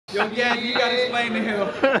Yo, Gad, you gotta explain to him.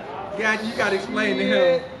 Gad, you gotta explain to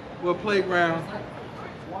him what playground.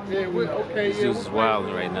 Yeah, okay, This dude's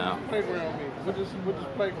wilding right now. Playground means. What does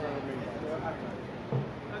playground mean?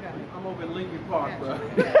 I'm over in Lincoln Park, bro.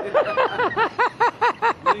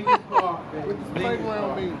 Lincoln Park, baby. What does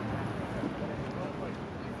playground mean?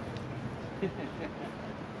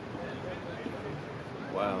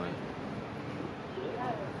 Wilding.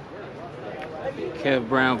 Kev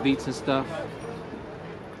Brown beats and stuff.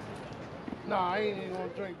 Nah, I ain't even gonna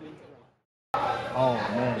drink this. Oh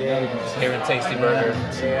man, Here in Tasty Burger.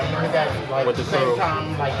 yeah, I heard that like With the same crew.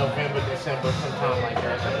 time, like November, December, sometime like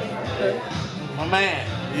that. My man.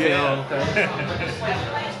 Yeah.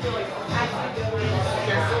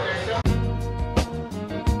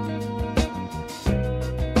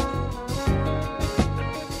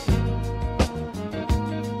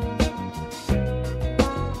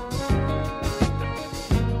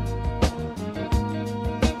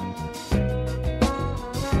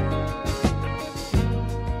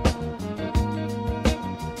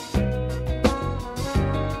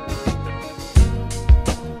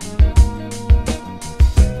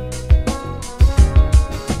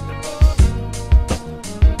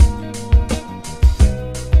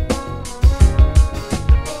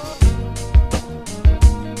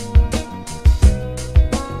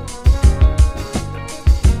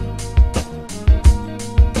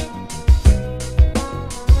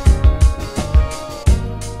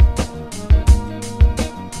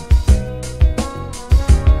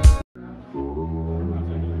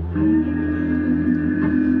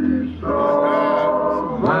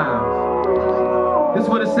 Wow. This is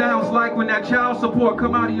what it sounds like when that child support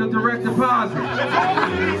come out of your direct deposit.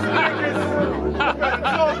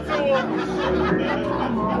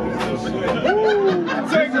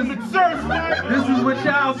 This is what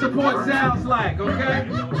child support sounds like, okay?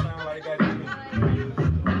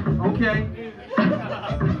 Okay.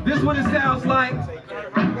 This is what it sounds like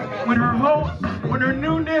when her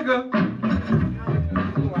new nigga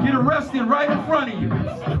get arrested right in front of you.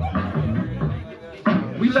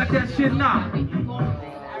 We let that shit knock.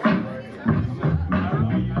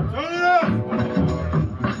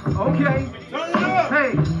 Okay.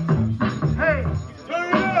 Hey. Hey.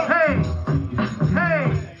 Hey. Hey.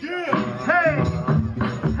 Hey.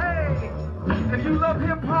 Hey. If you love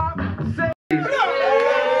hip hop, say.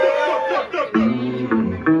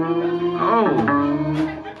 Oh.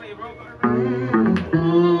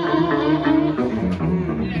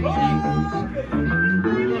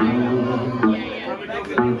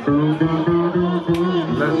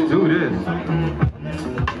 Let's do this.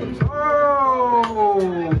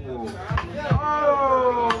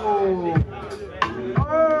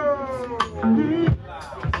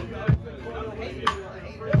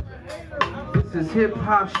 This is hip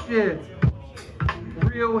hop shit.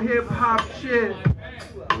 Real hip hop shit.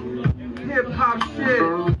 Hip hop shit.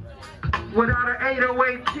 Without an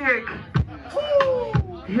 808 kick.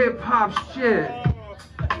 Hip hop shit.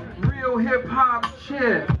 Real hip hop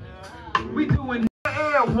shit. We doing the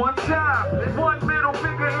air one time. One middle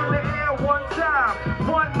finger in the air one time.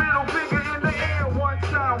 One middle finger in the air one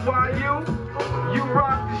time. Why you? You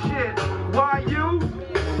rock the shit. Why you?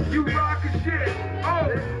 You rock the shit. Oh,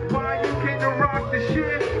 why you came to rock the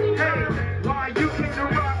shit? Hey, why you came to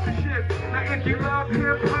rock the shit? Now if you love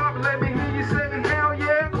hip hop, let me hear you say hell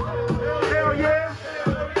yeah. Hell yeah.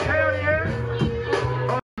 Hell yeah.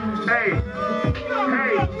 Oh, hey.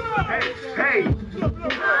 Hey. Hey. Hey.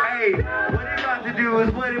 Hey. What it about to do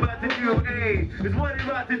is what it about to do. Hey. It's what it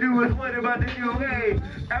about to do is what it about to do. Hey.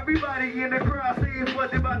 Everybody in the crowd say it's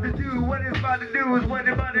what they about to do. What it's about to do is what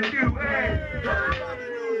they about to do. Hey.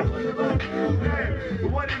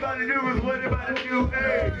 What it about to do is what it about to do.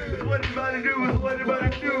 Hey. It's what it about to do is what it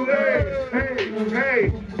about to do. Hey.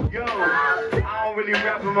 Hey. Yo. I don't really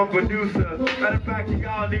rap, I'm a producer. Matter of fact,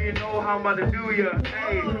 y'all didn't know how I'm about to do ya.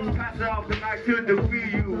 Hey, pass it off the mic to the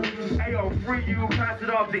you. Hey, yo, free you, pass it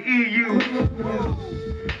off to EU.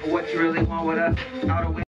 What you really want with us? Out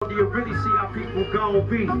of way. Do you really see how people gon'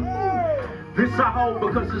 be? This I hold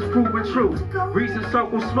because it's proven true. Reason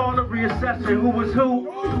circle smaller, reassessing who is who.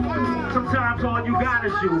 Sometimes all you got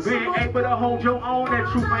is you. Being able to hold your own,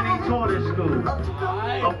 that truth ain't taught in school.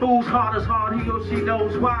 A fool's heart is hard, he or she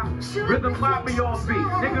knows why. Rhythm might be off beat,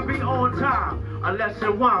 nigga be on time. A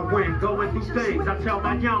lesson why when going through things. I tell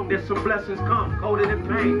my young that some blessings come, colder than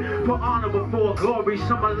pain. Put honor before glory,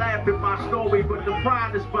 some are laugh at my story. But the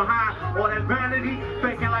pride is behind all that vanity,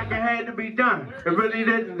 faking like it had to be done. It really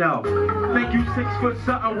didn't know. Think you 6 foot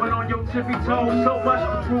something, went on your tippy toes. So much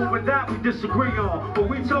to prove and that we disagree on. But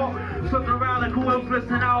we talk, flipping around like who else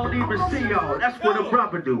listening, I don't even see y'all. That's what a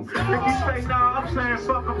brother do. If you say nah, I'm saying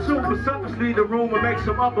fuck I'm soon for suckers leave the room and make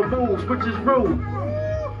some other moves, which is rude.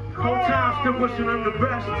 Whole time still wishing I'm the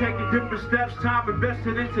best, taking different steps, time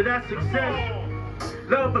invested into that success.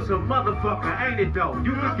 Love is a motherfucker, ain't it though?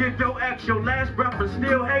 You can get your ex your last breath and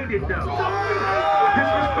still hate it though.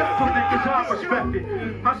 Disrespectful niggas are respected.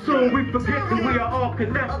 How soon we forget that we are all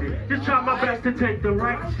connected. Just try my best to take the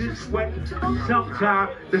righteous way.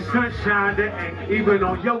 Sometimes the sunshine that ain't even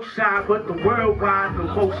on your side, but the worldwide, the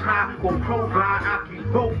most high will provide. I keep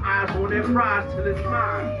both eyes on that prize till it's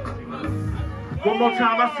mine. One more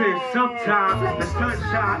time, I said sometimes the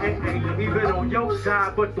sunshine ain't even on your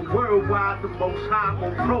side, but the worldwide, the most high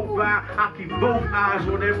will provide. I keep both eyes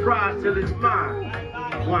on that prize till it's mine.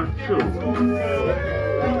 1, 2.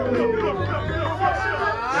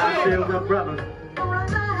 I said, my brother.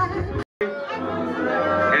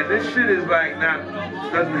 And this shit is like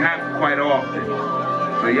doesn't happen quite often.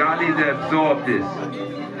 So y'all need to absorb this.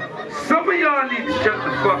 Some of y'all need to shut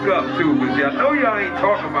the fuck up too, because y'all know y'all ain't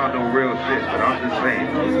talking about no real shit, but I'm just saying.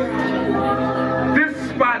 This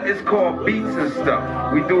spot is called Beats and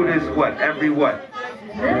Stuff. We do this every once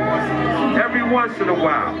in a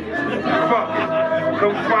while. Fuck it.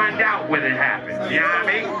 Come find out when it happens. You know what I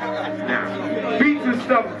mean? Now, Beats and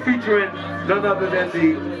Stuff featuring none other than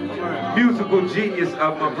the musical genius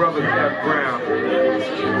of my brother Kev Brown.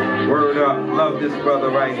 Word up. Love this brother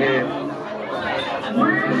right here.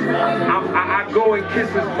 I go and kiss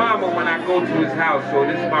his mama when I go to his house, so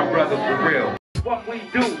this is my brother for real. What we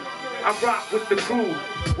do, I rock with the crew.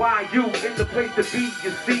 Why you in the place to be,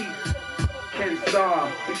 you see? Ken Star,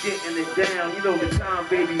 we getting it down. You know the time,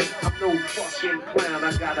 baby. I'm no fucking clown.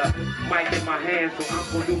 I got a mic in my hand, so I'm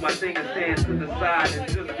gonna do my thing and stand to the side and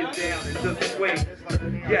just get down and just swing.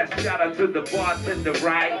 Yes, shout out to the bartender,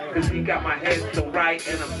 right? Cause he got my head so right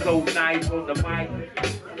and I'm so nice on the mic.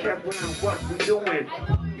 Kev Brown, what we doing?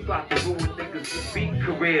 You about to ruin niggas' beat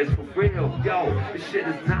careers for real. Yo, this shit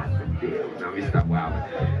is not the deal. Now let me stop wilding.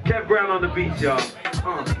 Kev Brown on the beat, y'all.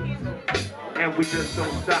 And we just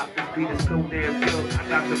don't stop. This beat is so damn good. I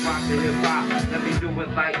got to rock the hip hop. Let me do it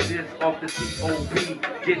like this off the T.O.B.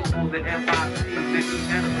 Get on the M.I.C.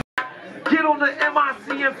 nigga. Get on the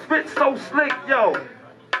M.I.C. and spit so slick, yo.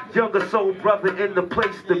 Younger soul brother in the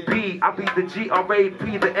place to be. I be the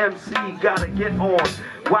G.R.A.P. the MC. Gotta get on.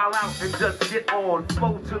 Wild out and just get on.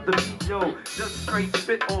 Flow to the beat, yo. Just straight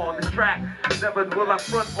spit on the track. Never will I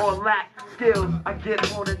front or lack skills. I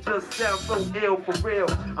get on and just sound so ill for real.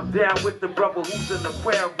 I'm down with the brother who's in the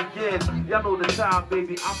prayer again. Y'all know the time,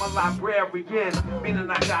 baby. I'm a librarian. Meaning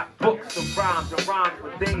I got books of rhymes and rhymes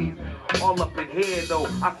for days. All up in here though,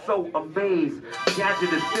 I'm so amazed.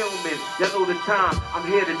 Gadget is filming, y'all know the time. I'm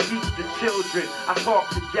here to teach the children. I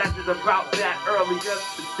talked to Gadget about that earlier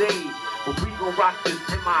today. But we gon' rock this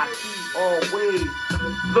MIC always.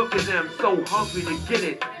 Look at them, so hungry to get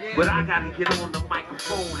it. But I gotta get on the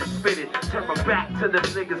microphone and spit it. Turn my back to them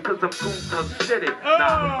niggas cause I'm too to shit it.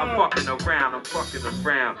 Nah, I'm fucking around,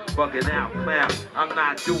 bugging out, clown. I'm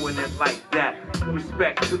not doing it like that.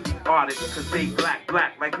 Respect to the artists cause they black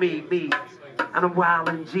like me. And I'm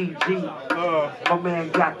wildin' GG. My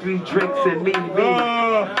man got 3 drinks and me.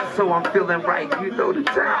 So I'm feeling right, you know the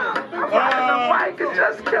time. I'm riding the mic and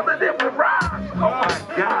just killing it with rhymes. Oh my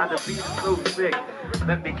God, the beat is so sick.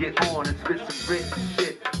 Let me get on and spit some rich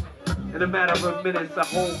shit. In a matter of minutes, I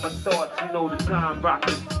hold my thoughts. You know the time, rock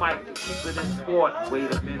this mic and keep it in sport.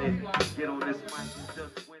 Wait a minute, get on this mic and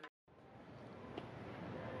just win it.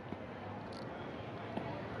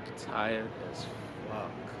 Tired as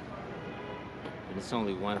fuck. And it's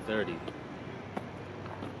only 1:30.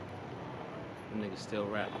 Them niggas still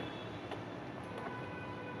rapping.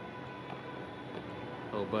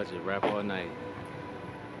 Low budget, rap all night.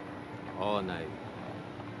 All night.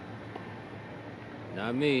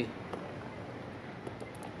 Not me.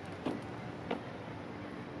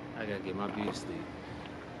 I gotta get my beauty sleep.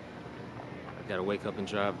 I gotta wake up and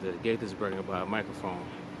drive the Gaithersburg by a microphone.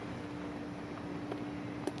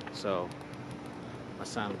 So, my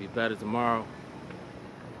sound will be better tomorrow.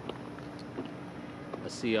 I'll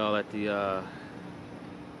see y'all at the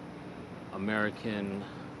American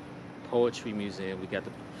Poetry Museum. We got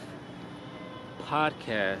the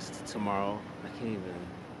podcast tomorrow.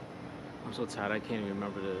 I'm so tired I can't even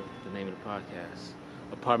remember the name of the podcast.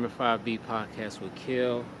 Apartment 5B podcast with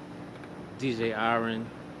Kill, DJ Iron.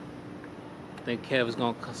 I think Kev is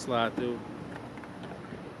gonna slide through.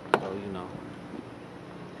 So, you know.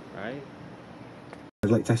 Right?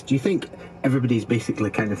 like this. Do you think everybody's basically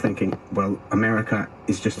kind of thinking, well, America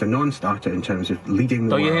is just a non-starter in terms of leading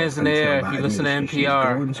the Throw world? your hands in the until air if that you listen to administration is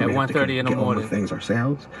NPR gone, so at we have to 1:30 in the get on with morning. things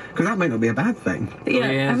ourselves? Because that might not be a bad thing.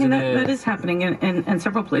 Yeah, I mean, Yeah. that is happening in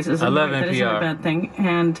several places. I And love that is not a NPR. bad thing.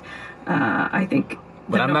 And I think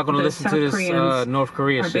But I'm not going to listen to this North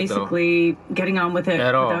Korea are shit, though. basically getting on with it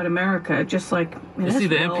At all. without America, just like It's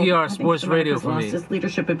either Israel, NPR I think sports radio America's for me. lost its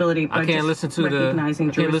leadership ability by I can't just listen to the- recognizing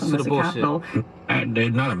I can't listen Jerusalem to as the a bullshit. capital.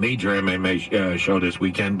 There's not a major MMA show this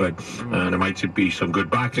weekend, but there might be some good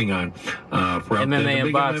boxing on for out MMA there. and The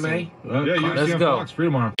big boxing. MMA. Yeah, UFC Let's on go. Fox, free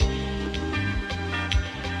tomorrow.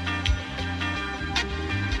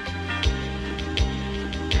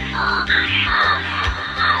 Oh,